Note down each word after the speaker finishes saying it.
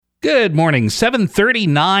Good morning,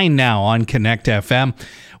 7:39 now on Connect FM.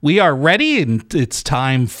 We are ready, and it's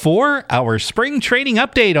time for our spring training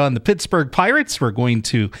update on the Pittsburgh Pirates. We're going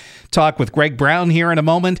to talk with Greg Brown here in a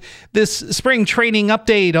moment. This spring training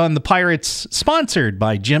update on the Pirates, sponsored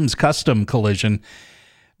by Jim's Custom Collision.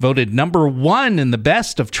 Voted number one in the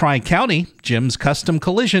best of Tri-County, Jim's Custom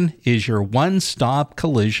Collision is your one-stop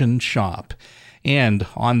collision shop. And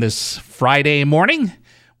on this Friday morning,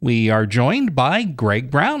 we are joined by Greg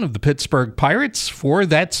Brown of the Pittsburgh Pirates for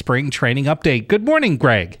that spring training update. Good morning,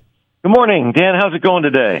 Greg. Good morning, Dan. How's it going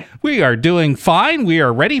today? We are doing fine. We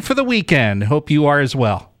are ready for the weekend. Hope you are as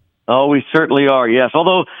well. Oh, we certainly are, yes.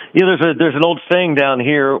 Although, there's an old saying down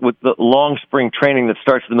here with the long spring training that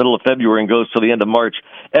starts in the middle of February and goes till the end of March.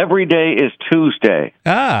 Every day is Tuesday.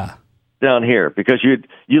 Down here, because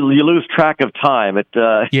you lose track of time.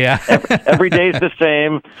 Every day is the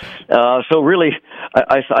same. So really,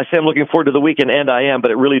 I say I'm looking forward to the weekend, and I am,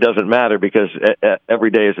 but it really doesn't matter because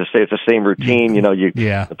every day is it's the same routine.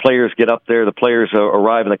 The players get up there, the players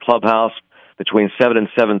arrive in the clubhouse between 7 and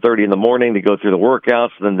 7:30 in the morning to go through the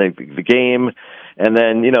workouts, then the game, and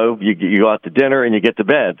then you go out to dinner and you get to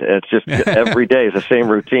bed. It's just every day is the same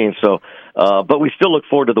routine. So, but we still look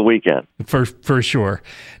forward to the weekend for sure.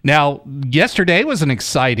 Now, yesterday was an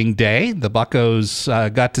exciting day. The Buccos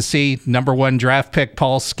got to see number one draft pick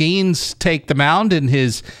Paul Skeens take the mound in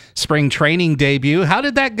his spring training debut. How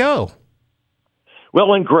did that go? Well, it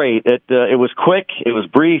went great. It was quick. It was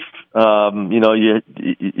brief.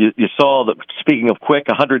 You saw that. Speaking of quick,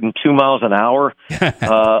 102 miles an hour,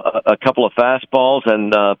 a couple of fastballs,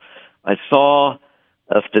 and I saw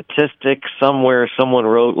a statistic somewhere. Someone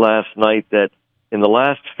wrote last night that in the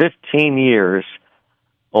last 15 years,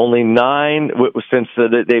 only 9 since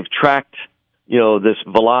they've tracked this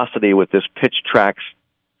velocity with this pitch tracks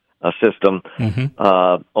system.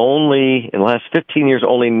 Mm-hmm. Only in the last 15 years,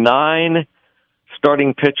 only 9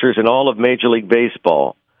 starting pitchers in all of Major League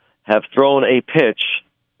Baseball have thrown a pitch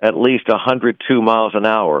at least 102 miles an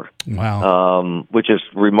hour. Wow. Which is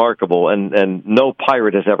remarkable, and no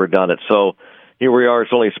Pirate has ever done it. So here we are,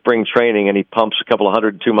 it's only spring training, and he pumps a couple of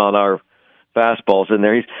 102-mile-an-hour fastballs in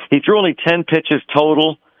there. He threw only 10 pitches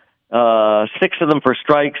total, 6 of them for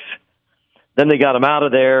strikes. Then they got him out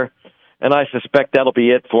of there, and I suspect that'll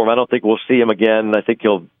be it for him. I don't think we'll see him again. I think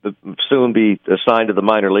he'll soon be assigned to the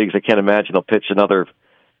minor leagues. I can't imagine he'll pitch another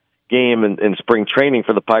game in spring training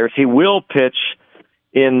for the Pirates. He will pitch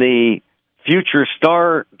in the Future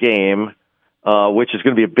Star game, which is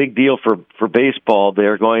going to be a big deal for baseball.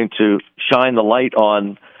 They're going to shine the light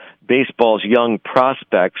on baseball's young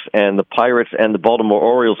prospects, and the Pirates and the Baltimore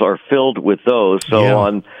Orioles are filled with those. So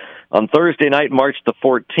on Thursday night, March the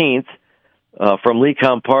 14th, from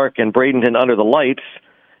Lecom Park and Bradenton under the lights.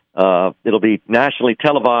 It'll be nationally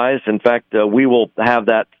televised. In fact, we will have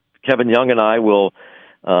that. Kevin Young and I will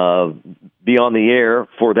be on the air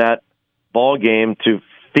for that ball game to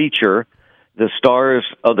feature the stars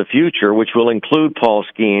of the future, which will include Paul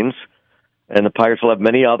Skeens, and the Pirates will have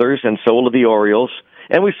many others, and so will the Orioles.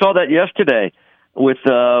 And we saw that yesterday with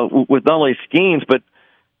not only Skeens, but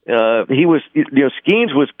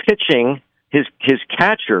Skeens was pitching. His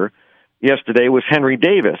catcher yesterday was Henry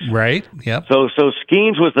Davis. Right, yep. So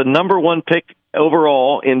Skeens was the number one pick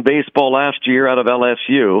overall in baseball last year out of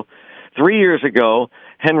LSU. 3 years ago,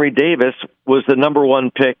 Henry Davis was the number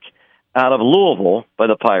one pick out of Louisville by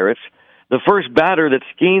the Pirates. The first batter that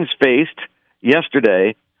Skeens faced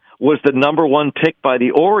yesterday was the number one pick by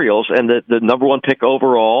the Orioles, and the number one pick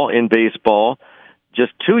overall in baseball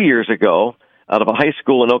just 2 years ago out of a high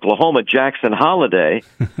school in Oklahoma, Jackson Holliday.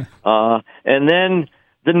 And then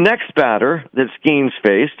the next batter that Skeens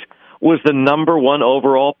faced was the number one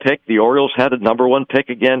overall pick. The Orioles had a number one pick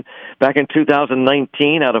again back in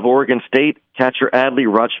 2019 out of Oregon State, catcher Adley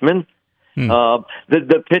Rutschman.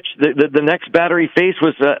 The next batter he faced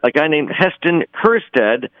was a guy named Heston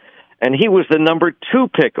Kjerstad, and he was the number 2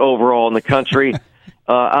 pick overall in the country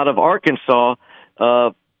out of Arkansas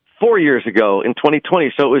 4 years ago in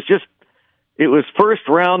 2020. So it was first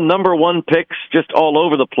round number 1 picks just all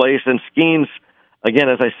over the place, and Skeens, again,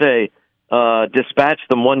 as I say, dispatched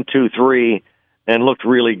them 1, 2, 3, and looked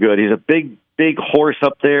really good. He's a big horse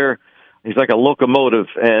up there. He's like a locomotive,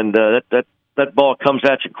 and that ball comes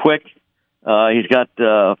at you quick. He's got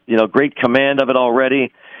great command of it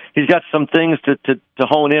already. He's got some things to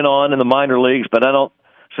hone in on in the minor leagues, but I don't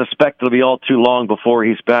suspect it'll be all too long before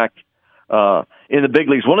he's back in the big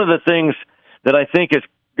leagues. One of the things that I think is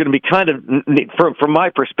going to be kind of, from my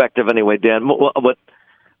perspective anyway, Dan,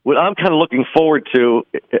 what I'm kind of looking forward to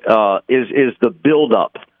is the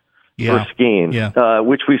build-up for Skeens,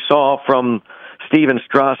 which we saw from Steven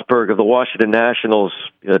Strasburg of the Washington Nationals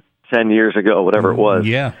 10 years ago, whatever it was.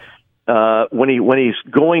 Yeah. When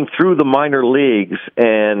he's going through the minor leagues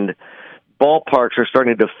and ballparks are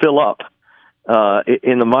starting to fill up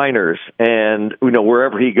in the minors, and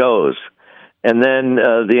wherever he goes, and then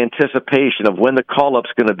the anticipation of when the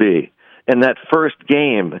call-up's going to be, and that first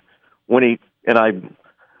game and I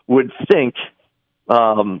would think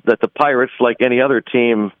that the Pirates, like any other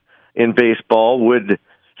team in baseball, would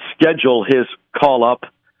schedule his call-up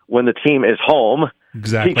when the team is home.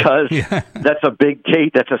 Exactly. Because that's a big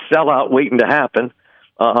gate, that's a sellout waiting to happen.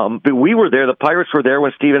 But we were there, the Pirates were there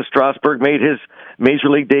when Steven Strasburg made his Major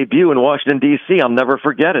League debut in Washington, D.C. I'll never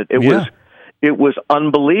forget it. It was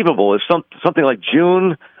unbelievable. It was something like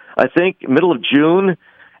June, I think, middle of June,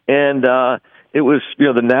 and it was,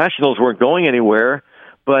 the Nationals weren't going anywhere,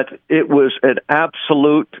 but it was an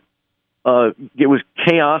absolute, it was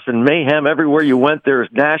chaos and mayhem everywhere you went. There's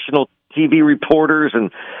national TV reporters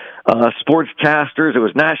and sportscasters. It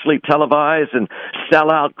was nationally televised and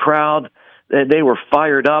sellout crowd. They were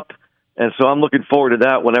fired up. And so I'm looking forward to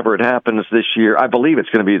that whenever it happens this year. I believe it's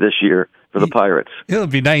going to be this year for the Pirates. It'll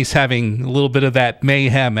be nice having a little bit of that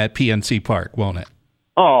mayhem at PNC Park, won't it?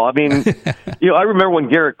 Oh, I mean, I remember when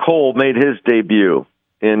Garrett Cole made his debut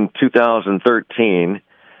in 2013.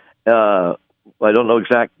 I don't know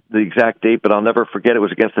the exact date, but I'll never forget. It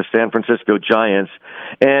was against the San Francisco Giants.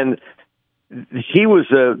 And he was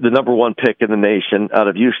the number one pick in the nation out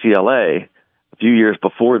of UCLA a few years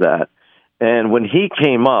before that. And when he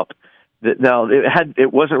came up, now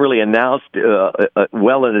it wasn't really announced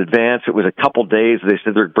well in advance. It was a couple days. They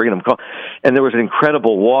said they're bringing him, and there was an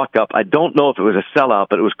incredible walk up. I don't know if it was a sellout,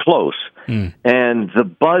 but it was close. And the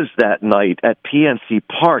buzz that night at PNC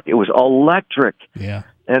Park, it was electric. Yeah.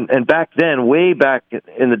 And back then, way back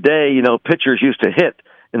in the day, pitchers used to hit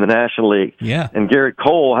in the National League. Yeah. And Garrett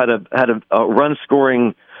Cole had a run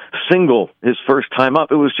scoring single his first time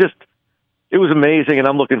up. It was amazing, and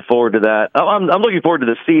I'm looking forward to that. I'm looking forward to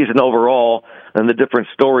the season overall and the different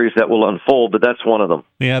stories that will unfold, but that's one of them.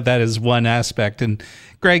 Yeah, that is one aspect. And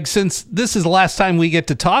Greg, since this is the last time we get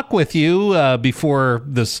to talk with you before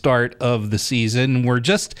the start of the season, we're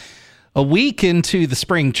just a week into the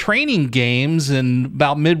spring training games and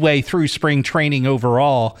about midway through spring training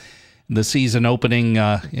overall, the season opening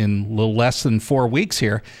in a little less than 4 weeks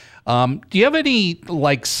here. Do you have any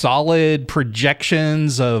solid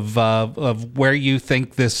projections of where you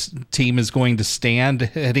think this team is going to stand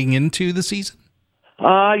heading into the season?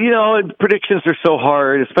 Predictions are so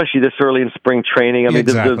hard, especially this early in spring training. I mean,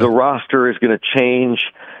 exactly. the roster is going to change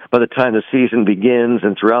by the time the season begins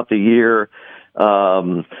and throughout the year.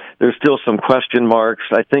 There's still some question marks.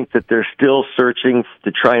 I think that they're still searching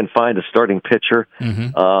to try and find a starting pitcher,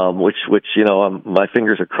 which my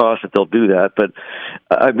fingers are crossed that they'll do that. But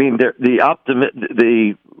I mean,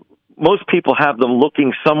 most people have them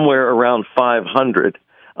looking somewhere around 500,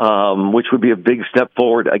 which would be a big step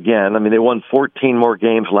forward again. I mean, they won 14 more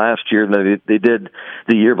games last year than they did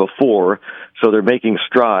the year before, so they're making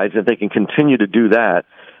strides. If they can continue to do that,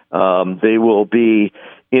 they will be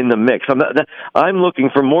in the mix. I'm looking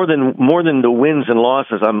for more than the wins and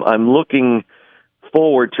losses. I'm looking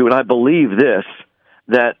forward to, and I believe this,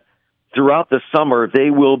 that throughout the summer they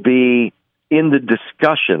will be in the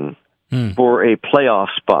discussion for a playoff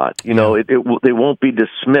spot. They won't be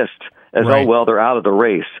dismissed as, right. Oh, well, they're out of the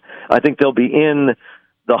race. I think they'll be in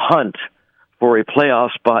the hunt for a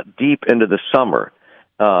playoff spot deep into the summer.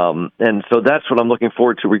 And so that's what I'm looking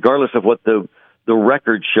forward to, regardless of what the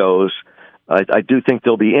record shows. I do think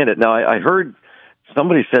they'll be in it. Now, I heard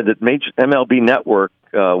somebody said that MLB Network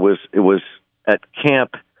was at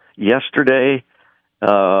camp yesterday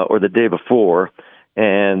or the day before,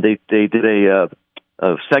 and they did a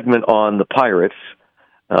segment on the Pirates,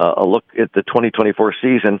 a look at the 2024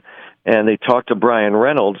 season, and they talked to Brian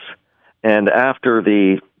Reynolds. And after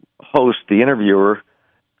the interviewer,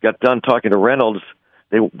 got done talking to Reynolds,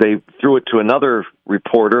 they threw it to another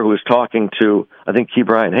reporter who was talking to, I think, Key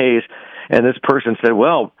Brian Hayes. And this person said,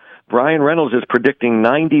 well, Brian Reynolds is predicting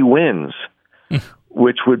 90 wins,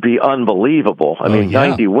 which would be unbelievable. I mean,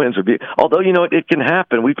 90 wins would be, although, it can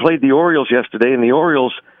happen. We played the Orioles yesterday, and the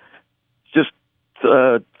Orioles just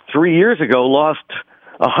 3 years ago lost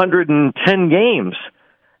 110 games.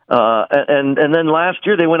 And then last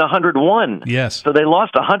year they went 101. Yes. So they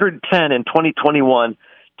lost 110 in 2021.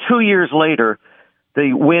 2 years later,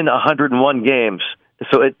 they win 101 games.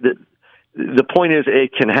 So the point is,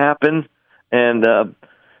 it can happen. And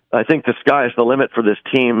I think the sky's the limit for this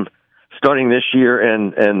team starting this year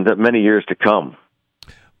and many years to come.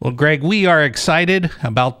 Well, Greg, we are excited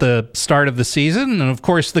about the start of the season and, of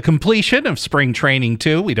course, the completion of spring training,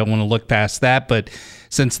 too. We don't want to look past that, but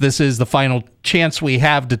since this is the final chance we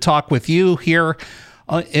have to talk with you here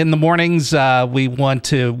in the mornings, we want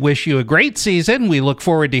to wish you a great season. We look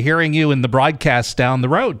forward to hearing you in the broadcast down the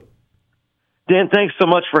road. Dan, thanks so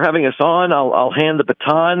much for having us on. I'll hand the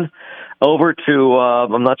baton over to,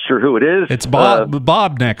 I'm not sure who it is. It's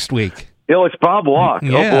Bob next week. Oh, it's Bob Walk.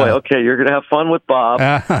 Yeah. Oh, boy. Okay, you're going to have fun with Bob.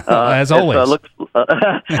 As always.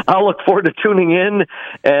 I'll look forward to tuning in.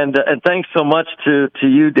 And thanks so much to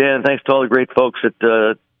you, Dan. Thanks to all the great folks at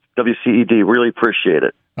WCED. Really appreciate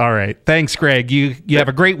it. All right. Thanks, Greg. You have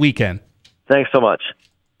a great weekend. Thanks so much.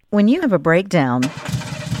 When you have a breakdown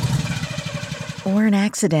or an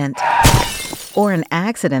accident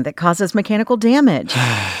that causes mechanical damage,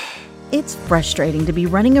 it's frustrating to be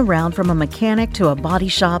running around from a mechanic to a body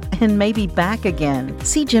shop and maybe back again.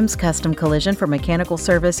 See Jim's Custom Collision for mechanical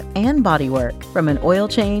service and bodywork. From an oil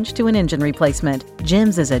change to an engine replacement,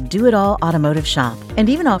 Jim's is a do-it-all automotive shop and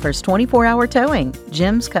even offers 24-hour towing.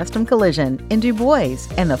 Jim's Custom Collision in Du Bois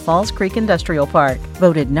and the Falls Creek Industrial Park.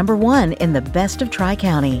 Voted #1 in the best of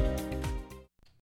Tri-County.